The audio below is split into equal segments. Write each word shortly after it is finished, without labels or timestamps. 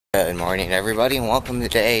Good morning, everybody, and welcome to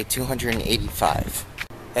day 285.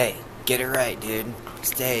 Hey, get it right, dude. It's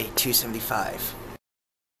day 275.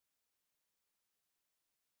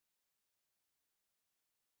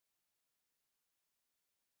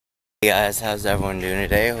 Hey guys, how's everyone doing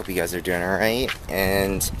today? I hope you guys are doing alright.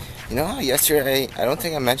 And you know how yesterday, I don't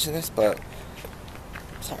think I mentioned this, but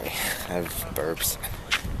sorry, I have burps.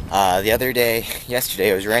 Yesterday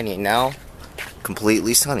it was raining. Now,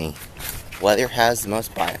 completely sunny. Weather has the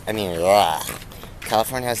most California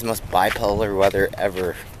has the most bipolar weather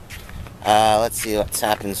ever. Let's see what's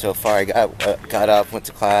happened so far. I got up, went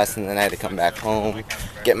to class, and then I had to come back home,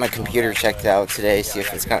 get my computer checked out today, see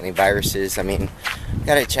if it's got any viruses. I mean,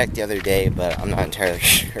 got it checked the other day, but I'm not entirely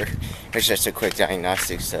sure. It's just a quick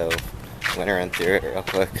diagnostic, so I'm gonna run through it real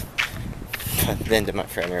quick. Then to my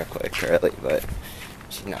friend real quick, early, but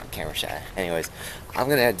she's not camera shy. Anyways, I'm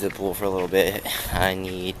gonna head to the pool for a little bit. I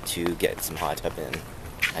need to get some hot tub in.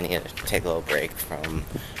 I need to take a little break from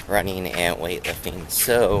running and weightlifting.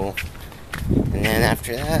 So, and then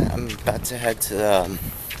after that, I'm about to head to the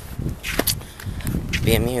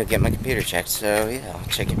BMU and get my computer checked. So yeah, I'll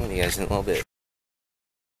check in with you guys in a little bit.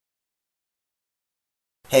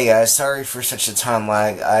 Hey guys, sorry for such a time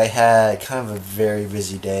lag. I had kind of a very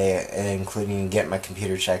busy day, including getting my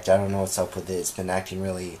computer checked. I don't know what's up with it. It's been acting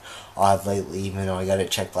really odd lately, even though I got it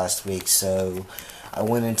checked last week. So I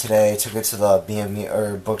went in today, took it to the BMU,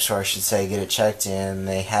 or bookstore I should say, get it checked in.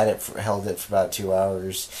 They held it for about 2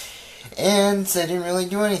 hours. And they didn't really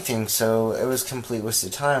do anything, so it was a complete waste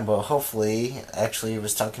of time. But hopefully, actually, I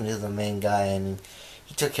was talking to the main guy, and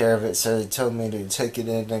he took care of it. So he told me to take it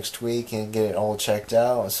in next week and get it all checked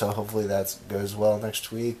out. So hopefully that goes well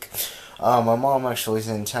next week. My mom actually is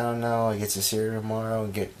in town now. I get to see her tomorrow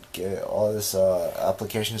and get all this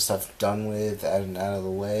application stuff done with and out of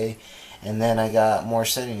the way. And then I got more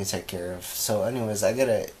setting to take care of. So anyways, I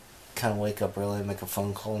gotta kind of wake up early and make a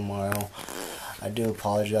phone call tomorrow. I do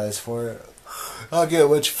apologize for it. I'll get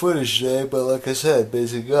much footage today, but like I said,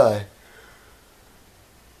 busy guy.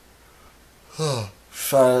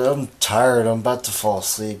 Sorry, I'm tired. I'm about to fall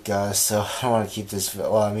asleep, guys, so I don't want to keep this.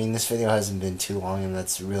 Well, I mean, this video hasn't been too long, and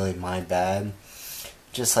that's really my bad.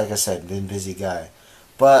 Just like I said, been busy guy.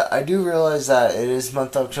 But I do realize that it is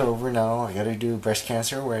month October now. I gotta do breast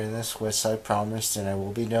cancer awareness, which I promised, and I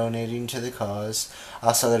will be donating to the cause. I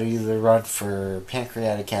also gotta either run for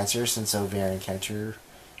pancreatic cancer, since ovarian cancer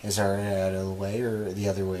is already out of the way, or the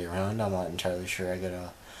other way around. I'm not entirely sure. I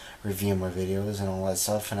gotta review my videos and all that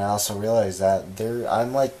stuff. And I also realized that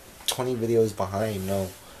I'm like 20 videos behind. No,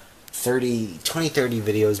 30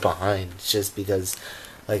 videos behind. It's just because,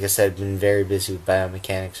 like I said, I've been very busy with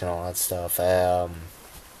biomechanics and all that stuff.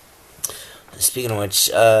 Speaking of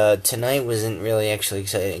which, tonight wasn't really actually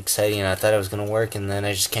exciting. I thought I was going to work, and then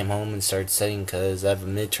I just came home and started studying because I have a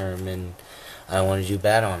midterm and I want to do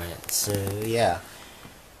bad on it. So, yeah.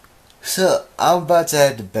 So, I'm about to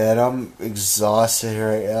head to bed. I'm exhausted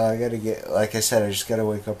right now. I gotta like I said, I just gotta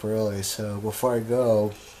wake up early. So, before I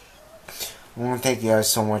go, I want to thank you guys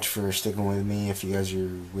so much for sticking with me. If you guys are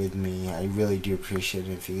with me, I really do appreciate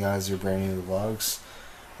it. If you guys are brand new to vlogs,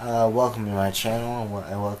 welcome to my channel.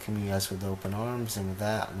 I welcome you guys with open arms. And with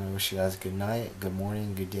that, I'm going to wish you guys a good night, good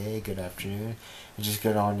morning, good day, good afternoon, and just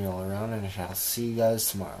good on you all around. And I shall see you guys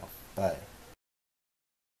tomorrow. Bye.